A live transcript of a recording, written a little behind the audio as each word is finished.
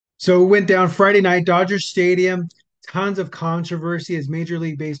So it went down Friday night, Dodger Stadium. Tons of controversy as Major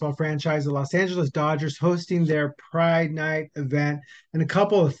League Baseball franchise, the Los Angeles Dodgers, hosting their Pride Night event. And a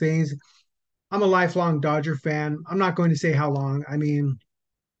couple of things. I'm a lifelong Dodger fan. I'm not going to say how long. I mean,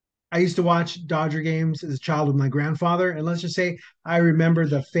 I used to watch Dodger games as a child with my grandfather. And let's just say I remember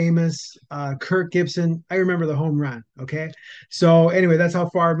the famous Kirk Gibson. I remember the home run. Okay. So, anyway, that's how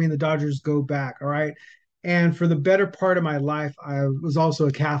far me and the Dodgers go back. All right. And for the better part of my life, I was also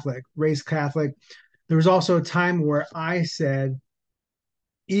a Catholic, raised Catholic. There was also a time where I said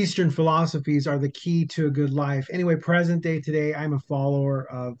Eastern philosophies are the key to a good life. Anyway, present day today, I'm a follower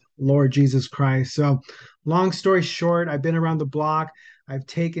of Lord Jesus Christ. So, long story short, I've been around the block. I've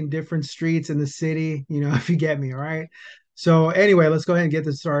taken different streets in the city, if you get me. All right. So, anyway, let's go ahead and get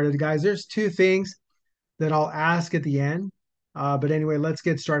this started, guys. There's two things that I'll ask at the end. But anyway, let's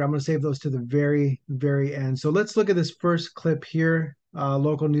get started. I'm going to save those to the very, very end. So, let's look at this first clip here.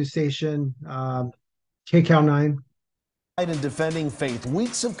 Local news station, KCAL 9. In defending faith,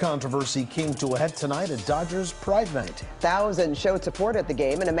 weeks of controversy came to a head tonight at Dodgers Pride Night. Thousands showed support at the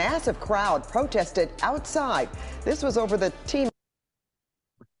game and a massive crowd protested outside. This was over the team.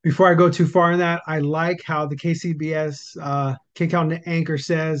 Before I go too far in that, I like how the KCBS KCAL anchor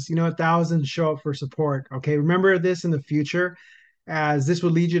says, thousands show up for support. Okay, remember this in the future, as this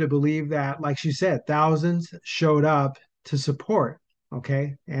would lead you to believe that, like she said, thousands showed up to support.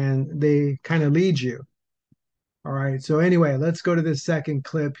 Okay, and they kind of lead you. All right. So anyway, let's go to this second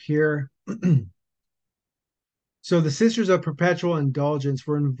clip here. So the Sisters of Perpetual Indulgence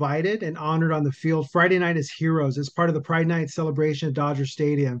were invited and honored on the field Friday night as heroes as part of the Pride Night celebration at Dodger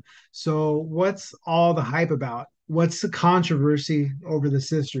Stadium. So what's all the hype about? What's the controversy over the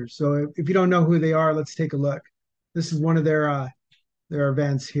sisters? So if you don't know who they are, let's take a look. This is one of their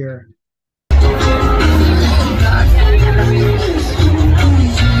events here.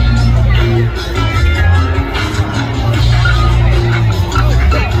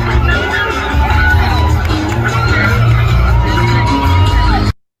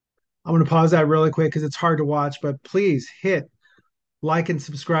 I'm going to pause that really quick because it's hard to watch, but please hit like and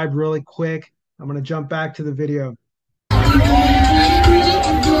subscribe really quick. I'm going to jump back to the video.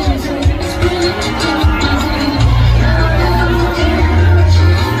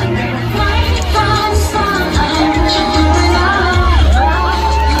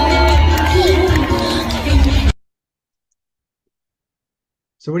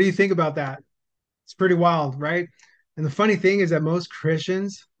 So what do you think about that? It's pretty wild, right? And the funny thing is that most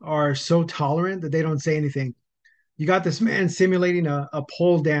Christians are so tolerant that they don't say anything. You got this man simulating a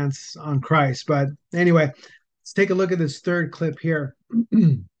pole dance on Christ. But anyway, let's take a look at this third clip here.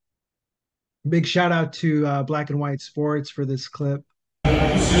 Big shout out to Black and White Sports for this clip.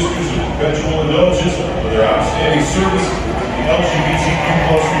 Sisters of Perpetual Indulgence for their outstanding service to the LGBTQ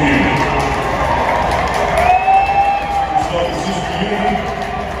plus community. First off, the Sister Unity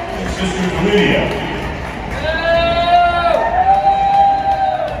and Sister Lydia.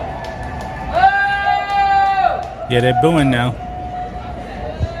 Yeah, they're booing now.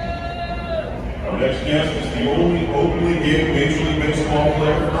 Our next guest is the only openly gay Major League Baseball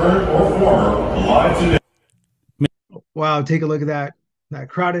player, current or former, alive today. Wow, take a look at that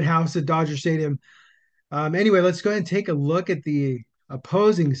crowded house at Dodger Stadium. Anyway, let's go ahead and take a look at the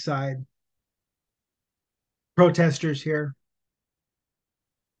opposing side. Protesters here.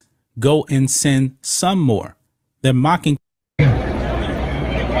 Go and send some more. They're mocking.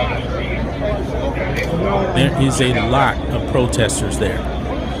 There is a lot of protesters there.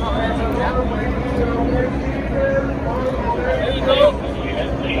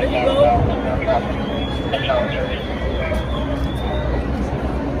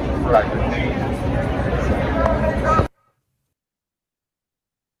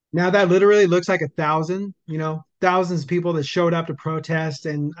 Now that literally looks like 1,000, thousands of people that showed up to protest,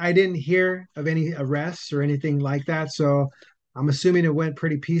 and I didn't hear of any arrests or anything like that. So I'm assuming it went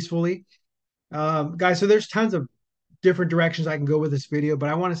pretty peacefully. Guys, so there's tons of different directions I can go with this video, but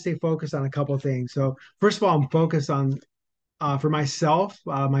I want to stay focused on a couple of things. So first of all, I'm focused on for myself,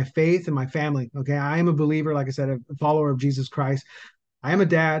 my faith, and my family. Okay, I am a believer, like I said, a follower of Jesus Christ. I am a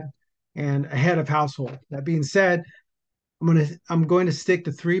dad and a head of household. That being said, I'm going to stick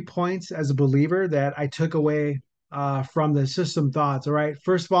to 3 points as a believer that I took away from the system thoughts. All right,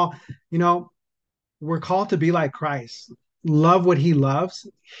 first of all, we're called to be like Christ. Love what he loves,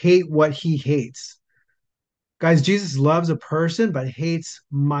 hate what he hates. Guys, Jesus loves a person, but hates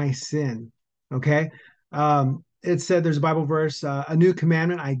my sin. Okay. It said there's a Bible verse, a new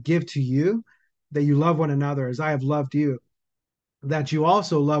commandment I give to you, that you love one another as I have loved you, that you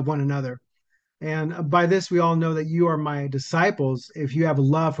also love one another. And by this, we all know that you are my disciples if you have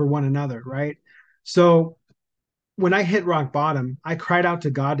love for one another, right? So when I hit rock bottom, I cried out to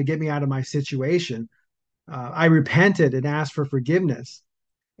God to get me out of my situation. I repented and asked for forgiveness.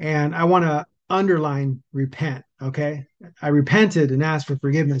 And I want to underline repent, okay? I repented and asked for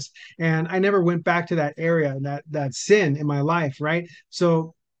forgiveness. And I never went back to that area, that sin in my life, right?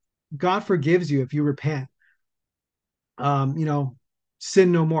 So God forgives you if you repent. You know,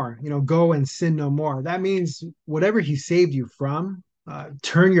 sin no more, go and sin no more. That means whatever he saved you from,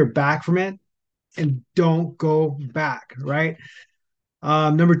 turn your back from it and don't go back, right?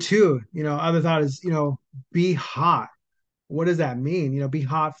 Number two, other thought is, be hot. What does that mean? Be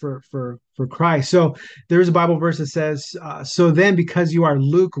hot for Christ. So there's a Bible verse that says, "So then, because you are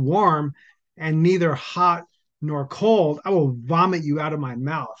lukewarm and neither hot nor cold, I will vomit you out of my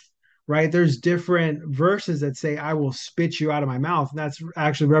mouth." Right? There's different verses that say, "I will spit you out of my mouth." And that's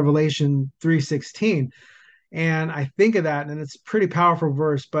actually Revelation 3:16. And I think of that, and it's a pretty powerful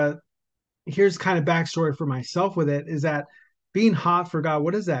verse. But here's kind of backstory for myself with it is that being hot for God,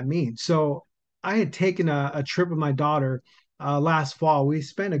 what does that mean? So I had taken a trip with my daughter last fall. We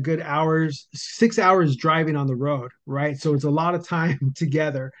spent a good 6 hours driving on the road, right? So it's a lot of time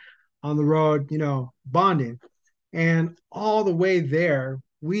together on the road, bonding. And all the way there,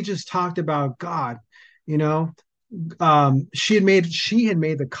 we just talked about God, you know, she had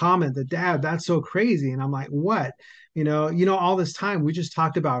made the comment that, Dad, that's so crazy. And I'm like, what? All this time we just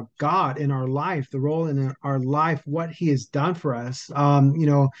talked about God in our life, the role in our life, what he has done for us.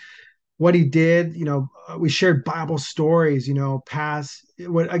 What he did, we shared Bible stories, past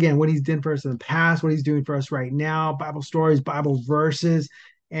what he's done for us in the past, what he's doing for us right now, Bible stories, Bible verses.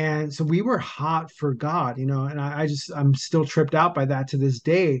 And so we were hot for God, and I'm still tripped out by that to this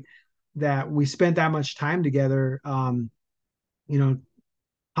day, that we spent that much time together, you know,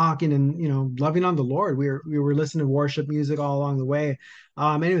 talking and loving on the Lord. We were listening to worship music all along the way.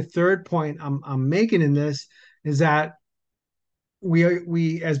 Anyway, third point I'm making in this is that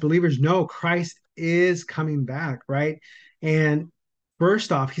we as believers know Christ is coming back, right? And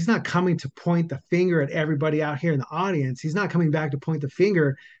first off, he's not coming to point the finger at everybody out here in the audience. He's not coming back to point the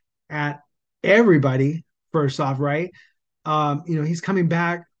finger at everybody, first off, right? He's coming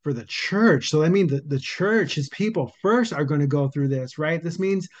back for the church. So I mean the church, his people first are going to go through this, right? This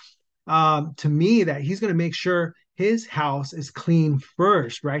means to me that he's going to make sure his house is clean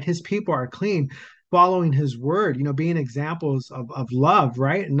first, right? His people are clean, following his word, being examples of love,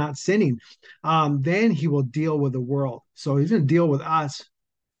 right? And not sinning. Then he will deal with the world. So he's going to deal with us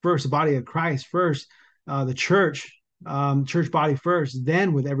first, the body of Christ first, the church, church body first,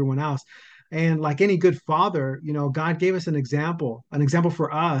 then with everyone else. And like any good father, God gave us an example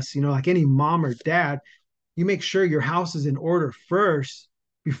for us, like any mom or dad, you make sure your house is in order first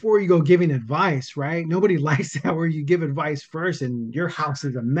before you go giving advice, right? Nobody likes that where you give advice first and your house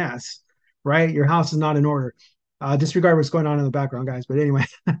is a mess, right? Your house is not in order. Disregard what's going on in the background, guys. But anyway,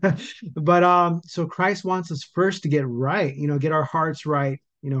 but so Christ wants us first to get right, get our hearts right,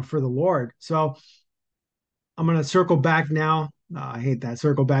 for the Lord. So I'm going to circle back now. I hate that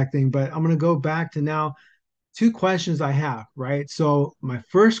circle back thing, but I'm going to go back to now two questions I have, right? So my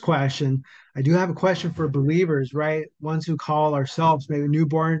first question, I do have a question for believers, right? Ones who call ourselves maybe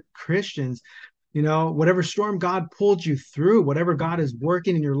newborn Christians. Whatever storm God pulled you through, whatever God is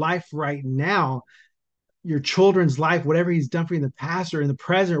working in your life right now, your children's life, whatever he's done for you in the past or in the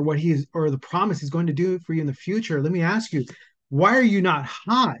present, or or the promise he's going to do for you in the future. Let me ask you, why are you not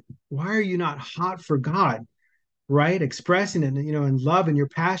hot? Why are you not hot for God? Right? Expressing it, in love and your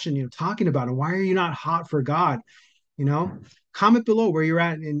passion, talking about it. Why are you not hot for God? you know Comment below where you're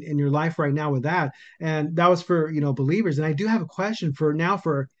at in your life right now with that. And that was for believers. And I do have a question for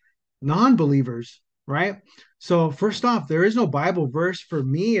non-believers, right? So first off, there is no Bible verse for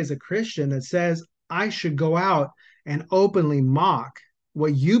me as a Christian that says I should go out and openly mock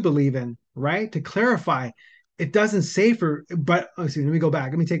what you believe in, right? To clarify, it doesn't say let me go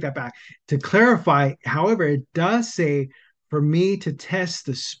back. Let me take that back. To clarify, however, it does say for me to test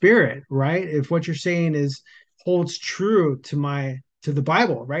the spirit, right? If what you're saying is holds true to the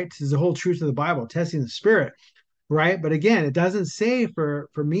Bible, right? To the whole truth to the Bible, testing the spirit, right? But again, it doesn't say for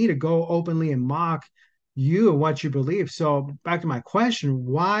me to go openly and mock you and what you believe. So back to my question,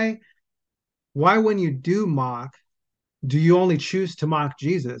 why when you do mock, do you only choose to mock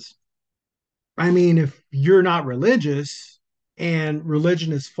Jesus? I mean, if you're not religious and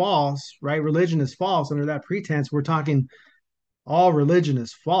religion is false, right? Religion is false under that pretense. We're talking all religion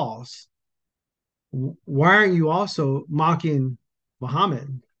is false. Why aren't you also mocking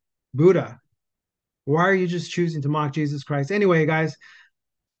Muhammad, Buddha? Why are you just choosing to mock Jesus Christ? Anyway, guys,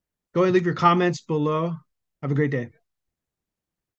 Go and leave your comments below. Have a great day.